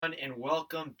And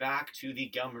welcome back to the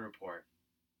Gelman Report.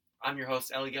 I'm your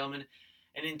host, Ellie Gelman,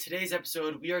 and in today's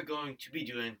episode, we are going to be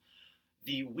doing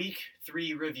the Week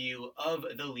 3 review of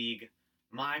the league,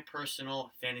 my personal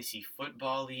fantasy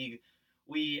football league.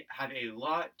 We have a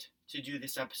lot to do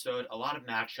this episode, a lot of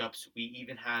matchups. We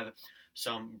even have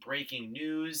some breaking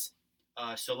news.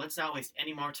 So let's not waste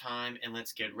any more time and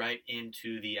let's get right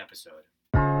into the episode.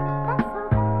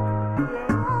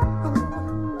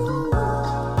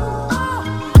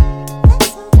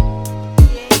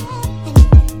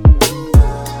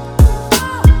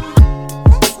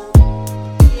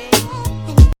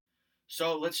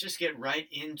 So let's just get right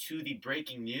into the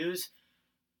breaking news.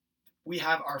 We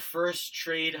have our first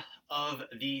trade of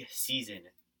the season.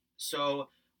 So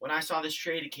when I saw this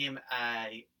trade, it came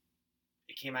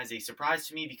as a surprise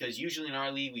to me because usually in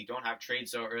our league we don't have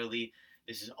trades so early.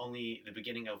 This is only the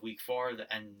beginning of week 4,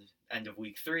 the end of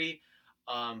week 3.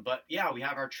 But yeah, we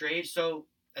have our trade. So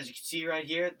as you can see right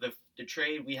here, the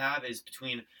trade we have is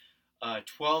between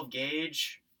 12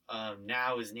 gauge,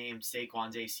 now is named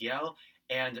Saquon's ACL,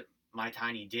 and my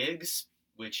Tiny Diggs,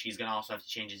 which he's going to also have to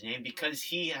change his name because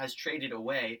he has traded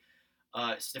away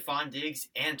Stephon Diggs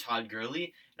and Todd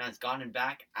Gurley and has gotten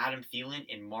back Adam Thielen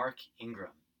and Mark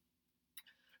Ingram.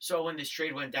 So when this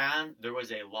trade went down, there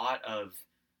was a lot of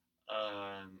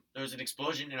there was an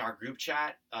explosion in our group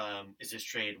chat. Is this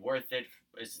trade worth it?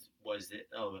 Was it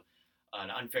an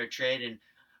unfair trade? And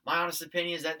my honest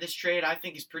opinion is that this trade I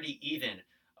think is pretty even.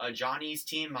 Johnny's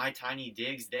team, my Tiny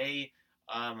Diggs,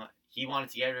 he wanted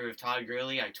to get rid of Todd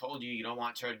Gurley. I told you don't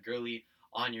want Todd Gurley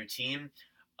on your team,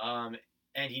 and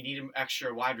he needed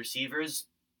extra wide receivers,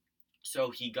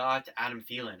 so he got Adam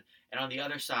Thielen. And on the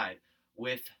other side,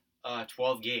 with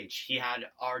 12 gauge, he had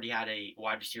already had a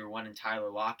wide receiver one in Tyler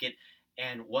Lockett,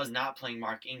 and was not playing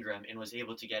Mark Ingram, and was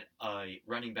able to get a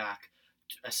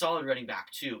solid running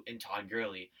back too in Todd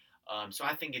Gurley. So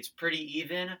I think it's pretty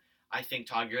even. I think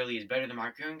Todd Gurley is better than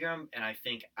Mark Ingram, and I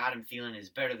think Adam Thielen is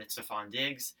better than Stephon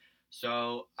Diggs.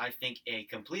 So I think a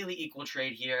completely equal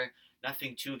trade here.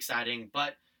 Nothing too exciting,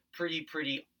 but pretty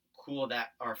cool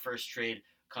that our first trade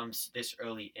comes this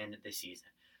early in the season.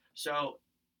 So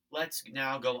let's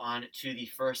now go on to the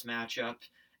first matchup.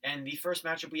 And the first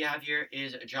matchup we have here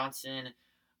is is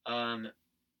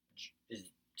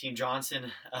Team Johnson,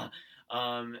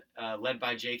 led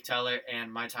by Jake Teller,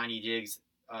 and my Tiny Diggs,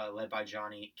 led by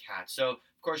Johnny Katz. So,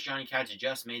 of course, Johnny Katz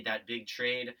just made that big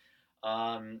trade.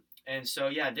 And so,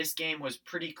 yeah, this game was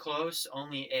pretty close.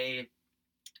 Only a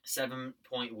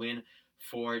 7-point win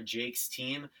for Jake's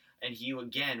team. And he,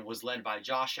 again, was led by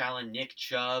Josh Allen, Nick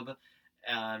Chubb.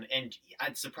 And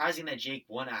it's surprising that Jake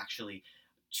won, actually.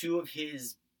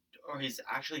 His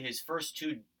first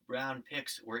 2-round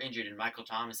picks were injured in Michael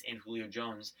Thomas and Julio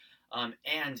Jones.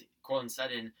 And Courtland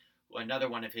Sutton, another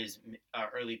one of his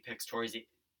early picks, tore his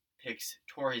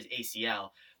ACL.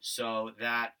 So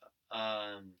that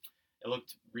it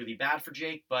looked really bad for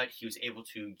Jake, but he was able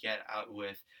to get out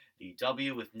with the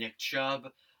W with Nick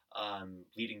Chubb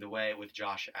leading the way with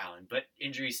Josh Allen. But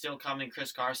injuries still coming.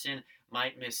 Chris Carson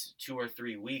might miss 2 or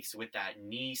 3 weeks with that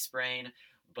knee sprain,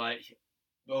 but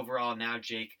overall now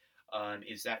Jake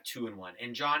is at 2-1.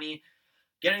 And Johnny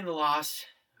getting the loss,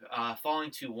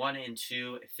 falling to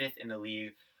 1-2, 5th in the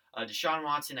league. Deshaun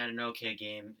Watson had an okay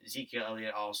game. Ezekiel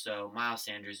Elliott also. Miles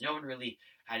Sanders. No one really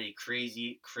had a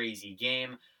crazy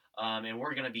game. And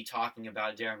we're going to be talking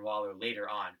about Darren Waller later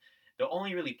on. The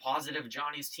only really positive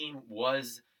Johnny's team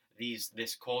was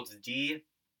this Colts D.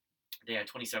 They had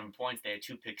 27 points. They had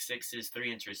 2 pick sixes,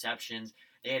 3 interceptions.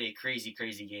 They had a crazy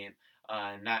game,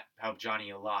 and that helped Johnny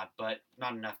a lot, but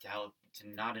not enough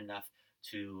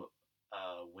to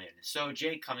win. So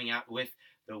Jake coming out with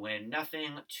the win.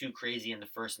 Nothing too crazy in the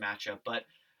first matchup, but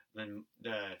the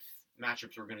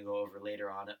matchups we're going to go over later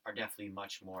on are definitely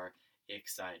much more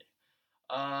exciting.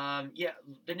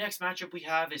 The next matchup we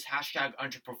have is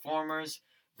 #underperformers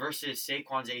versus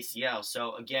Saquon's ACL.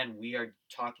 So again, we are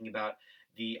talking about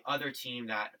the other team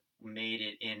that made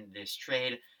it in this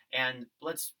trade. And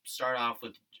let's start off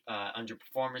with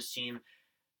underperformers team.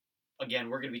 Again,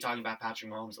 we're going to be talking about Patrick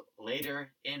Mahomes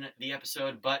later in the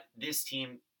episode, but his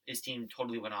team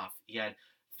totally went off. He had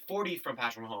 40 from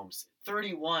Patrick Mahomes,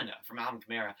 31 from Alvin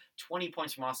Kamara, 20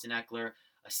 points from Austin Eckler,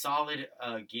 a solid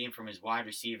game from his wide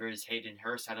receivers. Hayden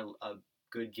Hurst had a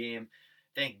good game.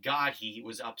 Thank God he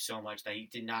was up so much that he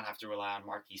did not have to rely on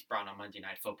Marquise Brown on Monday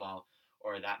Night Football,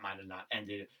 or that might have not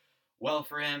ended well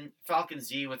for him. Falcons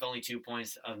Z with only 2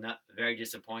 points, not very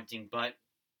disappointing, but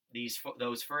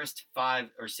those first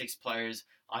 5 or 6 players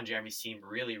on Jeremy's team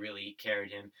really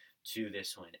carried him to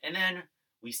this win. And then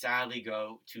we sadly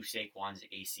go to Saquon's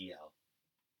ACL.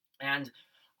 And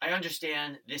I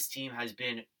understand this team has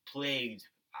been plagued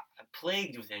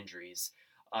with injuries.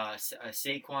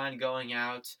 Saquon going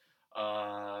out,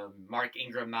 Mark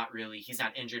Ingram not really. He's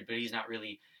not injured, but he's not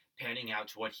really panning out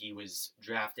to what he was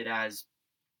drafted as.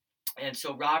 And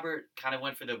so Robert kind of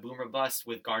went for the boomer bust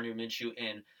with Gardner Minshew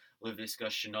and Laviska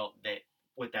Shenault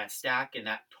with that stack, and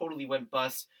that totally went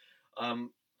bust,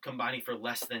 combining for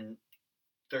less than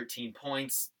 13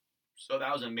 points. So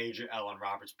that was a major L on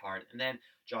Robert's part. And then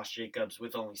Josh Jacobs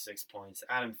with only 6 points,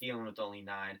 Adam Thielen with only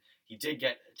 9. He did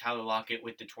get Tyler Lockett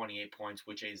with the 28 points,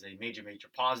 which is a major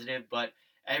positive, but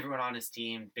everyone on his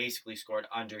team basically scored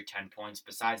under 10 points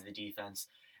besides the defense,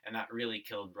 and that really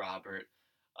killed Robert.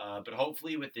 But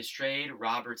hopefully, with this trade,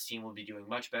 Robert's team will be doing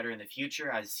much better in the future,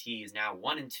 as he is now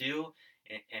 1-2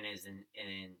 and is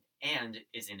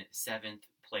in 7th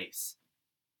place.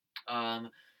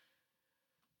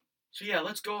 So yeah,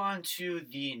 let's go on to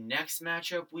the next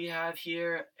matchup we have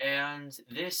here, and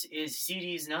this is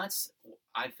CD's Nuts.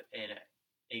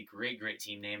 A great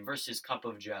team name versus Cup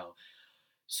of Joe.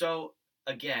 So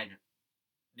again,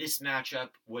 this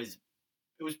matchup was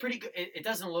pretty good. It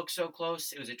doesn't look so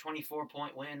close. It was a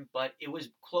 24-point win, but it was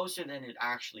closer than it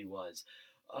actually was.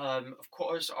 Of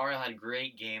course, RL had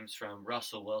great games from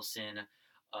Russell Wilson,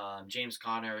 James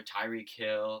Conner, Tyreek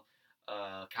Hill.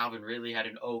 Calvin Ridley had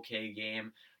an okay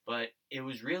game, but it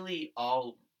was really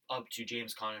all up to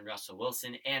James Conner and Russell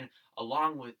Wilson. And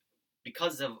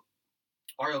because of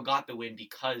RL got the win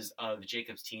because of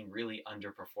Jacob's team really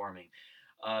underperforming.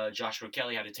 Joshua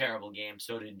Kelly had a terrible game.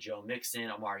 So did Joe Mixon,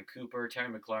 Amari Cooper, Terry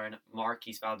McLaurin,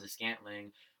 Marquise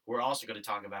Valdes-Scantling, who we're also going to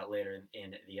talk about later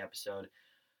in the episode.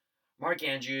 Mark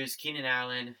Andrews, Keenan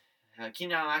Allen.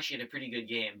 Keenan Allen actually had a pretty good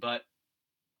game, but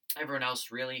everyone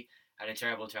else really had a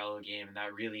terrible game, and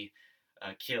that really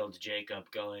killed Jacob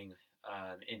going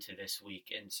into this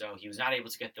week. And so he was not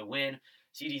able to get the win.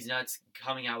 CD's Nuts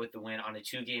coming out with the win on a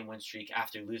 2-game win streak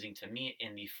after losing to me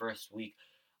in the first week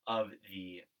of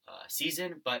the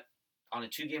season, but on a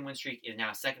 2-game win streak is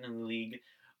now second in the league.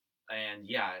 And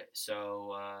yeah,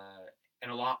 so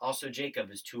also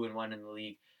Jacob is 2-1 in the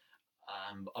league.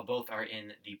 Both are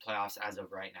in the playoffs as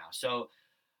of right now. So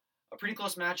a pretty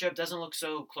close matchup. Doesn't look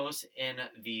so close in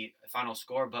the final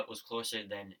score, but was closer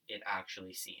than it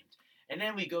actually seemed. And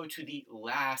then we go to the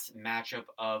last matchup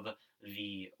of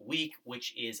the week,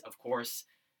 which is, of course,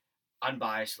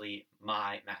 unbiasedly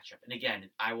my matchup. And again,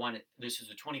 this was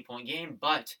a 20-point game,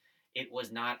 but it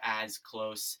was not as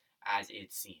close as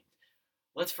it seemed.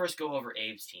 Let's first go over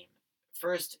Abe's team.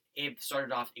 First, Abe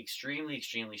started off extremely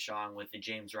strong with the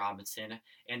James Robinson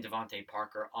and Devontae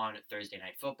Parker on Thursday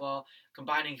Night Football,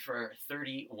 combining for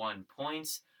 31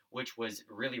 points, which was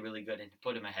really good, and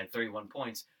put him ahead 31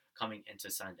 points coming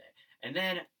into Sunday. And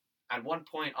then at one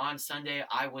point on Sunday,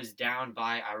 I was down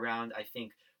by around, I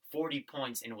think, 40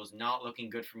 points, and it was not looking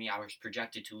good for me. I was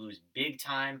projected to lose big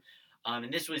time,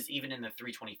 and this was even in the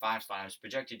 325 spot. I was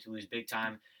projected to lose big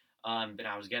time, but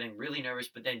I was getting really nervous.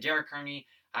 But then Derek Carney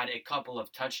had a couple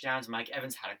of touchdowns. Mike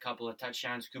Evans had a couple of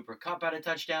touchdowns. Cooper Kupp had a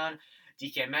touchdown.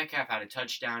 DK Metcalf had a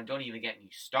touchdown. Don't even get me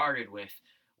started with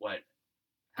what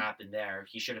happened there.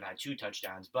 He should have had 2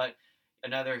 touchdowns. But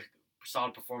another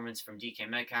solid performance from DK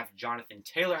Metcalf. Jonathan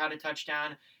Taylor had a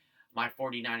touchdown. My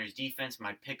 49ers defense,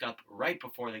 my pickup right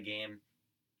before the game,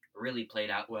 really played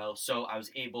out well. So I was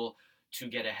able to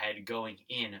get ahead going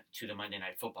into the Monday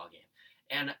Night Football game.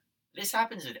 And this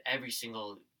happens with every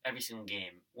single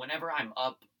game. Whenever I'm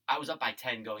up, I was up by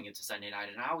 10 going into Sunday night,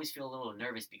 and I always feel a little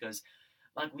nervous because,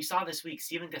 like we saw this week,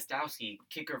 Steven Gostkowski,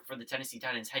 kicker for the Tennessee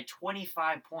Titans, had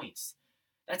 25 points.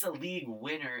 That's a league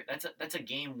winner. That's a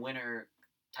game winner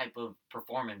type of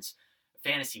performance,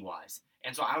 fantasy-wise.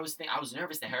 And so I was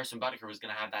nervous that Harrison Butker was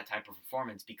going to have that type of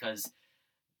performance because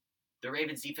the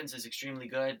Ravens' defense is extremely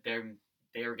good. They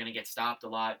were going to get stopped a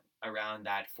lot around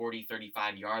that 40,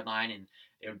 35-yard line, and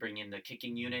they would bring in the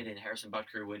kicking unit, and Harrison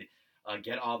Butker would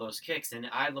get all those kicks. And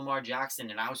I had Lamar Jackson,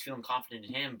 and I was feeling confident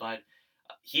in him, but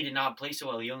he did not play so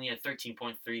well. He only had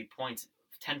 13.3 points,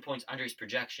 10 points under his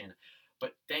projection.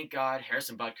 But thank God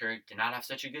Harrison Butker did not have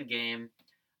such a good game.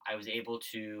 I was able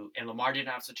to, and Lamar didn't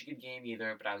have such a good game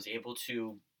either, but I was able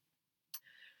to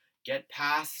get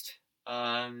past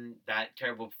that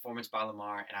terrible performance by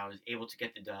Lamar, and I was able to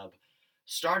get the dub.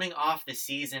 Starting off the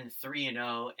season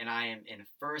 3-0, and I am in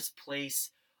first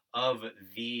place of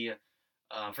the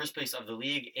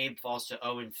league. Abe falls to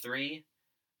 0-3.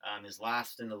 His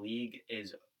last in the league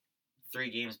is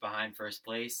 3 games behind first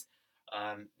place.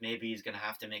 Maybe he's going to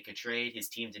have to make a trade. His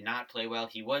team did not play well.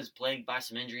 He was plagued by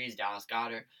some injuries. Dallas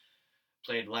Goedert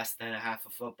played less than a half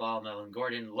of football. Melvin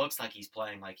Gordon looks like he's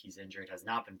playing like he's injured, has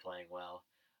not been playing well.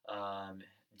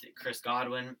 Chris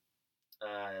Godwin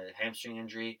hamstring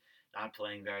injury, not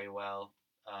playing very well.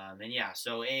 And yeah,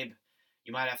 so Abe,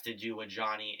 you might have to do what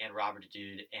Johnny and Robert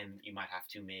did, and you might have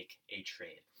to make a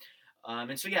trade.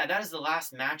 And so yeah, that is the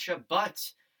last matchup. But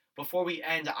before we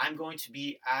end, I'm going to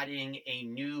be adding a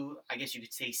new, I guess you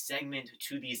could say, segment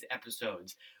to these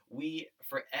episodes.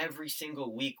 For every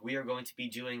single week, we are going to be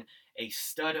doing a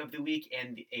stud of the week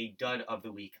and a dud of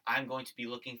the week. I'm going to be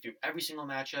looking through every single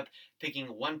matchup, picking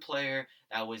one player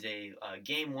that was a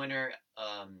game winner,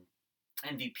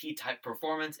 MVP type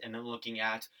performance, and then looking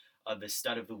at the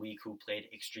stud of the week who played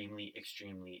extremely,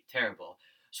 extremely terrible.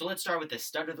 So let's start with the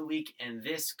stud of the week, and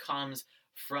this comes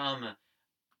from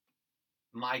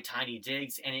my tiny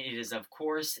digs, and it is, of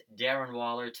course, Darren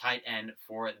Waller, tight end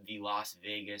for the Las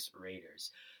Vegas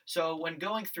Raiders. So when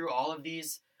going through all of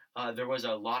these, there was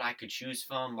a lot I could choose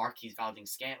from. Marquise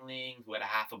Valdes-Scantling, who had a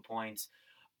half a point.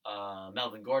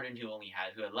 Melvin Gordon, who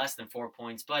had less than 4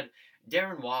 points. But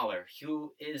Darren Waller,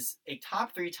 who is a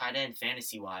top 3 tight end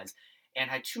fantasy-wise, and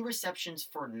had 2 receptions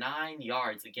for 9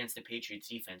 yards against the Patriots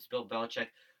defense. Bill Belichick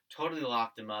totally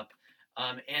locked him up.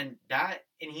 And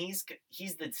he's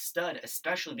the stud,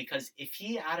 especially because if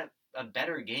he had a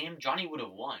better game, Johnny would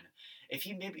have won. If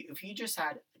he just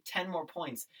had 10 more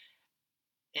points,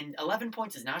 and 11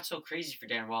 points is not so crazy for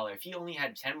Darren Waller. If he only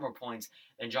had 10 more points,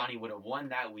 then Johnny would have won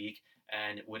that week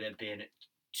and would have been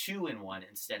 2-1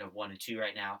 instead of 1-2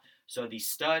 right now. So the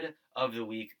stud of the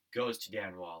week goes to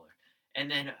Darren Waller.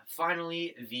 And then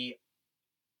finally,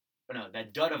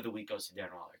 that dud of the week goes to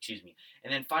Darren Waller, excuse me.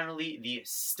 And then finally, the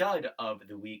stud of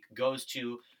the week goes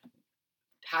to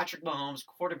Patrick Mahomes,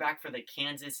 quarterback for the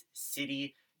Kansas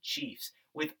City Chiefs,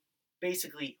 with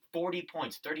basically 40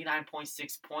 points,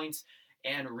 39.6 points,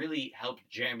 and really helped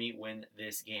Jeremy win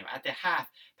this game. At the half,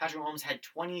 Patrick Mahomes had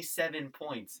 27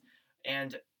 points,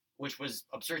 and which was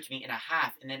absurd to me, in a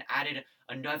half, and then added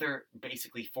another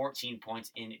basically 14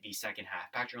 points in the second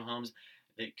half. Patrick Mahomes,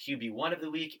 the QB1 of the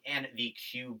week, and the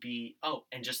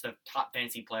and just the top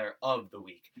fantasy player of the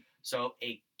week. So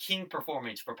a king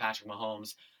performance for Patrick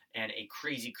Mahomes, and a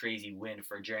crazy, crazy win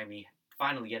for Jeremy,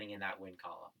 finally getting in that win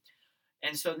column.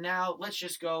 And so now let's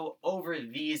just go over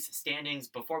these standings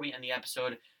before we end the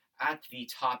episode. At the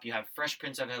top, you have Fresh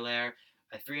Prince of Bel-Air,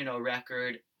 a 3-0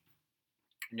 record,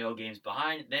 no games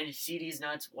behind. Then CD's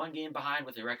Nuts, 1 game behind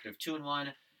with a record of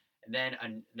 2-1.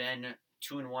 And then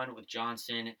 2-1 with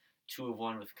Johnson,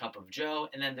 2-1 with Cup of Joe.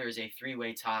 And then there's a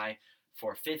 3-way tie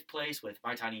for 5th place with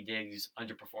My Tiny Digs,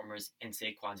 Underperformers, and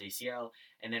Saquon's ACL.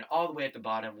 And then all the way at the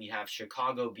bottom, we have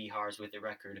Chicago Bihars with a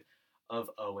record of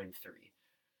 0-3.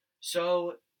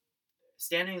 So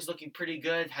standings looking pretty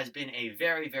good. Has been a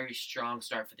very, very strong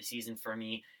start for the season for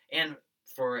me and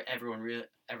for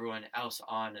everyone else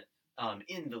on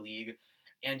in the league.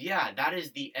 And yeah, that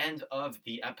is the end of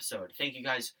the episode. Thank you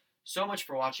guys so much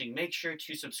for watching. Make sure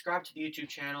to subscribe to the YouTube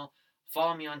channel.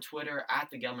 Follow me on Twitter at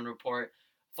the Gelman Report.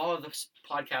 Follow this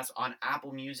podcast on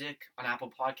Apple Music, on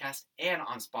Apple Podcasts, and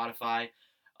on Spotify.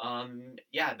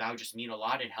 That would just mean a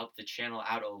lot and help the channel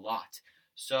out a lot.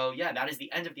 So yeah, that is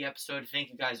the end of the episode. Thank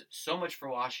you guys so much for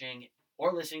watching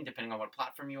or listening, depending on what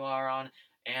platform you are on,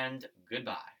 and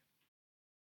goodbye.